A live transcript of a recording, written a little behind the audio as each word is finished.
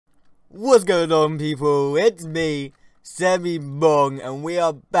What's going on, people? It's me, SemiMong, and we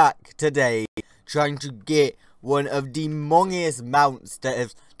are back today trying to get one of the mongiest mounts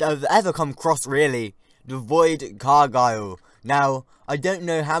that have ever come across, really. The Void Kargyle. Now, I don't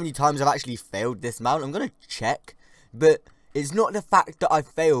know how many times I've actually failed this mount. I'm going to check, but it's not the fact that I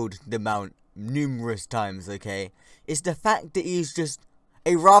failed the mount numerous times, okay? It's the fact that he's just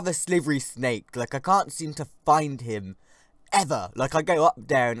a rather slithery snake. Like, I can't seem to find him ever. Like, I go up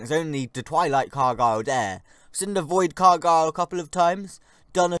there and it's only the Twilight Kargyle there. I've seen the Void Kargyle a couple of times,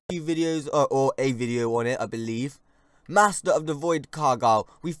 done a few videos, or a video on it, I believe. Master of the Void Kargyle,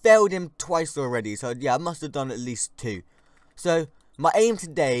 we failed him twice already, so yeah, I must have done at least 2. So, my aim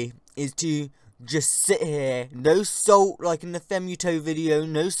today is to just sit here, no salt like in the Femuto video,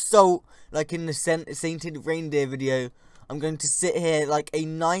 no salt like in the Sainted Reindeer video. I'm going to sit here like a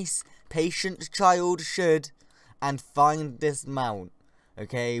nice, patient child should, and find this mount.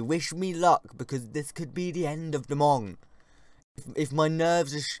 Okay, wish me luck, because this could be the end of the Mong. If my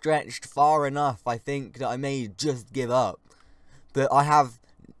nerves are stretched far enough, I think that I may just give up. But I have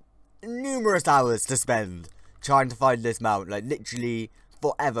numerous hours to spend trying to find this mount, like literally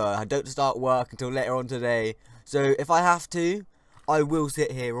forever. I don't start work until later on today, so if I have to, I will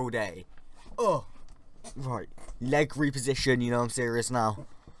sit here all day. Oh, right, leg reposition, you know I'm serious now.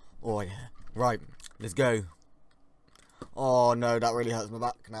 Oh yeah, right, let's go. Oh no, that really hurts my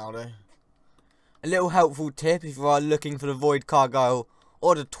back now though. A little helpful tip if you are looking for the Void Kargyle,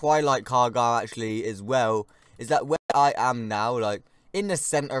 or the Twilight Kargyle actually as well, is that where I am now, like in the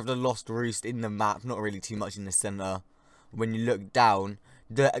centre of the Lost Roost in the map, not really too much in the centre, when you look down,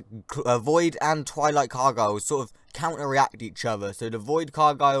 the Void and Twilight Kargyle sort of counter-react each other. So the Void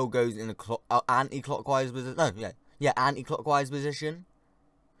Kargyle goes in a anti-clockwise position, anti-clockwise position.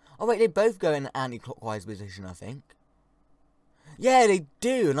 Oh wait, they both go in an anti-clockwise position, I think. Yeah, they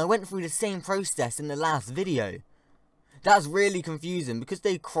do, and I went through the same process in the last video. That's really confusing, because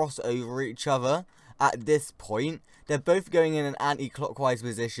they cross over each other at this point. They're both going in an anti-clockwise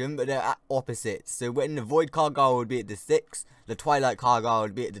position, but they're at opposites. So when the Void Kargyle would be at the 6, the Twilight Kargyle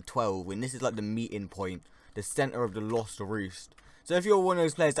would be at the 12, and this is like the meeting point, the centre of the Lost Roost. So if you're one of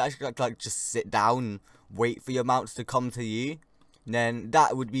those players that actually like just sit down and wait for your mounts to come to you, then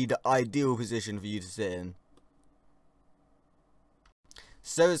that would be the ideal position for you to sit in.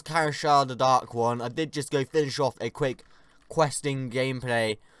 So is Karashar the Dark One. I did just go finish off a quick questing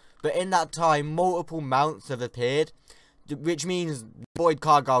gameplay, but in that time multiple mounts have appeared, which means the Void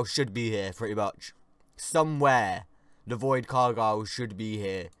Kargyle should be here pretty much. Somewhere the Void Kargyle should be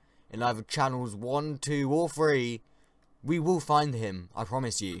here. In either channels 1, 2 or 3, we will find him, I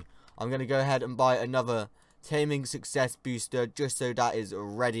promise you. I'm going to go ahead and buy another Taming Success Booster just so that is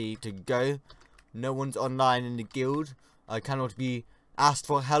ready to go. No one's online in the guild. I cannot be asked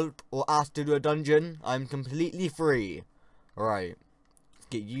for help or asked to do a dungeon. I'm completely free. Right, let's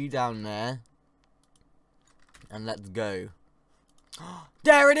get you down there and let's go.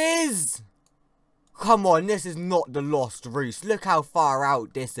 There it is! Come on, this is not the Lost Roost. Look how far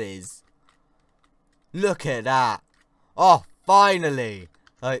out this is. Look at that. Oh, finally.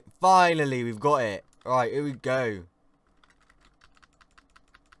 Like, finally we've got it. Right, here we go.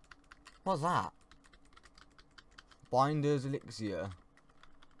 What's that? Binder's Elixir.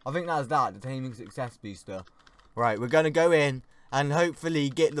 I think that's that, the Taming Success Booster. Right, we're going to go in and hopefully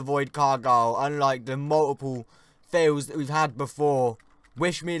get the Void Kargyle, unlike the multiple fails that we've had before.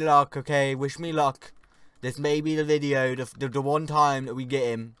 Wish me luck, okay? Wish me luck. This may be the video, the one time that we get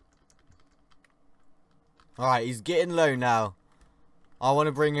him. Alright, he's getting low now. I want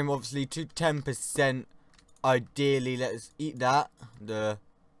to bring him, obviously, to 10%. Ideally, let's eat that. The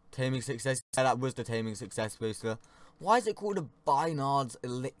Taming Success. Yeah, that was the Taming Success Booster. Why is it called a Binard's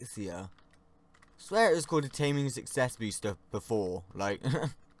Elixir? I swear it was called a Taming Success Booster before. Like,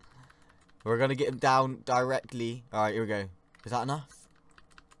 we're going to get him down directly. Alright, here we go. Is that enough?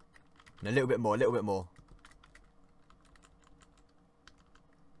 And a little bit more, a little bit more.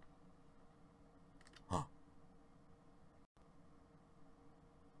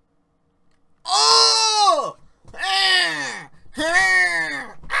 Oh!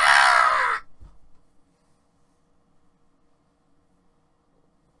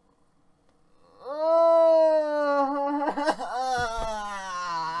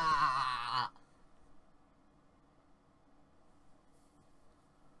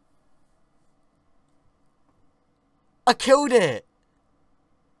 I killed it!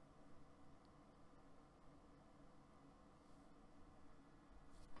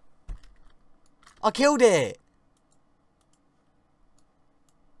 I killed it!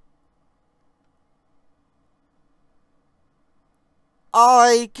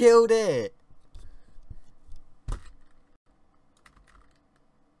 I killed it.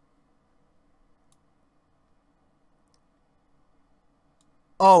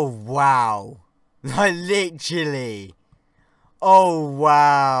 Oh, wow. Like, literally. Oh,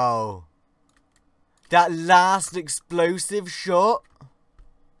 wow. That last explosive shot.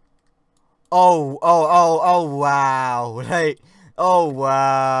 Oh, wow. Like, oh,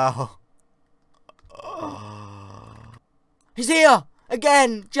 wow. He's here!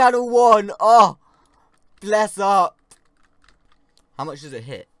 Again! Channel 1! Oh! Bless up! How much does it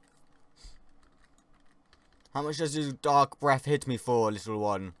hit? How much does your dark breath hit me for, little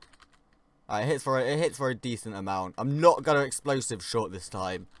one? It hits for a decent amount. I'm not gonna explosive shot this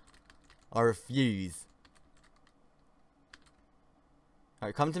time. I refuse.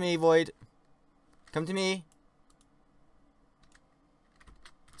 Alright, come to me, Void. Come to me.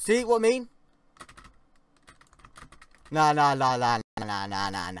 See what I mean? Nah.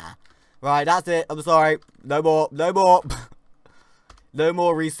 Right, that's it. I'm sorry. No more. No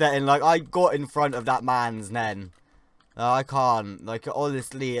more resetting. Like, I got in front of that man's then. I can't. Like,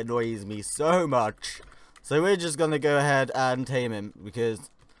 honestly, it annoys me so much. So we're just gonna go ahead and tame him, because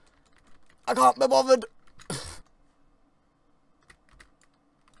I can't be bothered.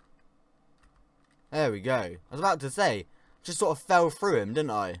 There we go. I was about to say, just sort of fell through him,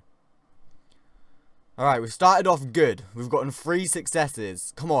 didn't I? Alright, we started off good. We've gotten 3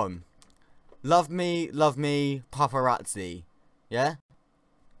 successes. Come on. Love me, paparazzi. Yeah?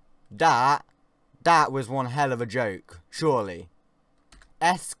 That was one hell of a joke. Surely.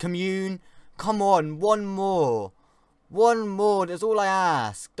 Commune. Come on, one more. One more, that's all I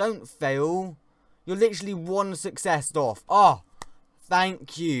ask. Don't fail. You're literally 1 success off. Oh,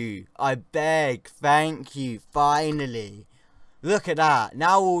 thank you. I beg, thank you. Finally. Look at that.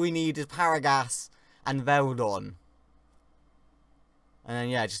 Now all we need is Paragas and Veldon. And then,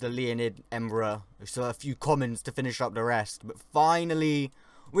 yeah, just a Leonid Emperor. So a few commons to finish up the rest. But finally,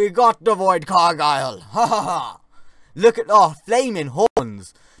 we got the Void Kargyle. Ha ha ha. Look at our flaming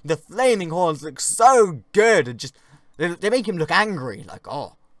horns. The flaming horns look so good. And just, they make him look angry. Like,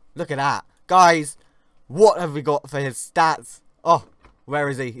 oh, look at that. Guys, what have we got for his stats? Oh, where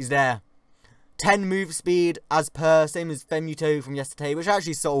is he? He's there. 10 move speed as per. Same as Femuto from yesterday, which I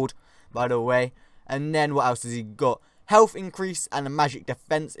actually sold, by the way. And then what else has he got? Health increase and a magic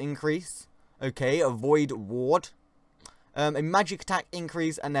defense increase. Okay, a void ward. A magic attack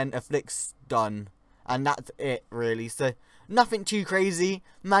increase and then afflict stun. And that's it, really. So, nothing too crazy.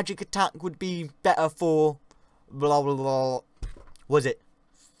 Magic attack would be better for blah blah blah. Was it?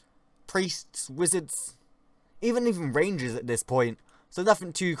 Priests, wizards, even rangers at this point. So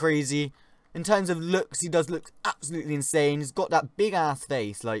nothing too crazy. In terms of looks, he does look absolutely insane. He's got that big ass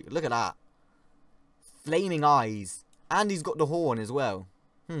face. Like, look at that. Flaming eyes. And he's got the horn as well.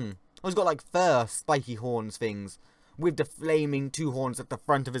 Oh, he's got like fur, spiky horns things. With the flaming 2 horns at the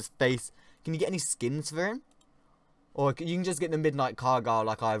front of his face. Can you get any skins for him? Or you can just get the Midnight Kargyle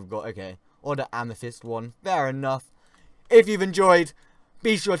like I've got. Okay. Or the Amethyst one. Fair enough. If you've enjoyed,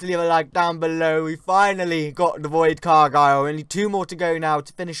 be sure to leave a like down below. We finally got the Void Kargyle. Only 2 more to go now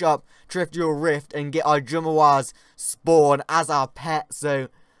to finish up Trivial Rift and get our Jumawaz spawn as our pet. So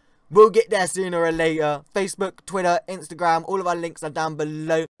we'll get there sooner or later. Facebook, Twitter, Instagram, all of our links are down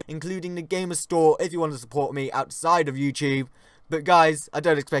below, including the Gamer Store if you want to support me outside of YouTube. But guys, I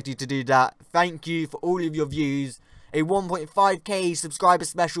don't expect you to do that. Thank you for all of your views. A 1.5k subscriber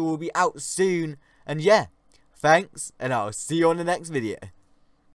special will be out soon. And yeah, thanks, and I'll see you on the next video.